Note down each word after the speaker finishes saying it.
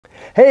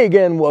Hey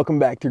again, welcome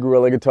back to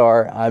Gorilla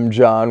Guitar. I'm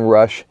John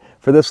Rush.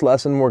 For this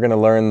lesson, we're going to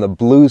learn the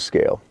blues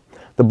scale.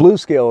 The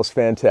blues scale is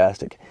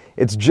fantastic.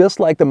 It's just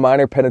like the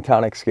minor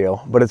pentatonic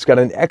scale, but it's got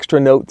an extra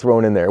note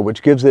thrown in there,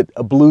 which gives it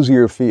a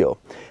bluesier feel.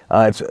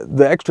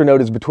 The extra note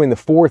is between the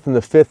fourth and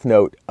the fifth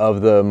note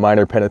of the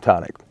minor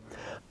pentatonic.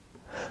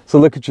 So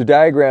look at your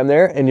diagram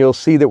there, and you'll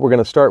see that we're going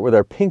to start with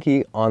our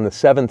pinky on the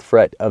 7th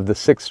fret of the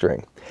 6th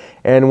string.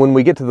 And when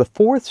we get to the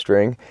 4th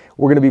string,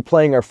 we're going to be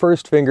playing our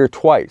first finger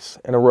twice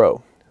in a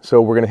row. So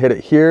we're going to hit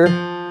it here,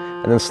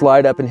 and then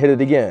slide up and hit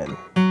it again.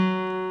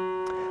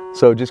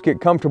 So just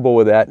get comfortable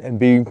with that and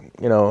be,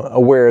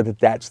 aware that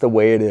that's the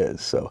way it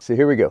is. So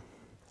here we go.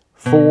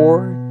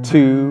 4,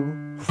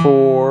 2,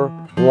 4,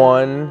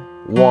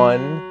 1,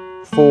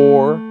 1,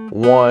 4,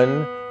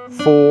 1,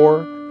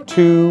 4,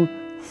 2,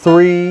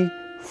 3,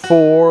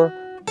 4,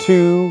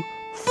 2,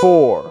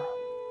 4.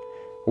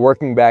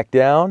 Working back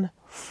down.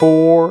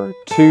 4,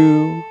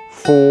 2,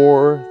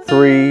 4,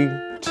 3,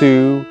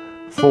 2,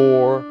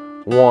 4,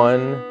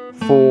 1,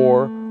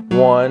 4,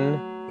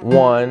 1,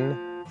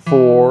 1,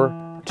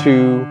 4,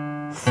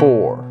 2,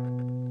 4.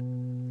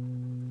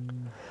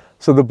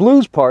 So the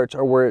blues parts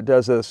are where it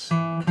does this,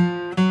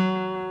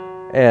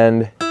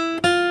 and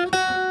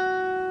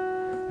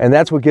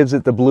that's what gives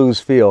it the blues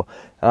feel.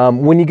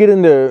 When you get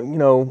into,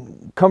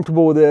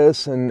 comfortable with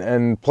this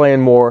and playing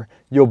more,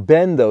 you'll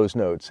bend those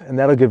notes, and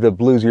that'll give it a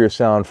bluesier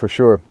sound for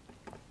sure.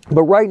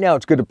 But right now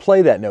it's good to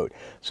play that note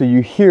so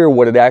you hear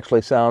what it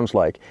actually sounds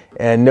like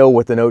and know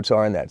what the notes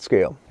are in that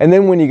scale. And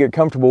then when you get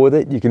comfortable with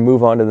it, you can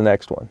move on to the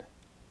next one.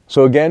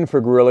 So again, for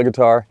Gorilla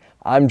Guitar,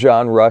 I'm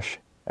John Rush,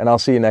 and I'll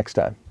see you next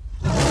time.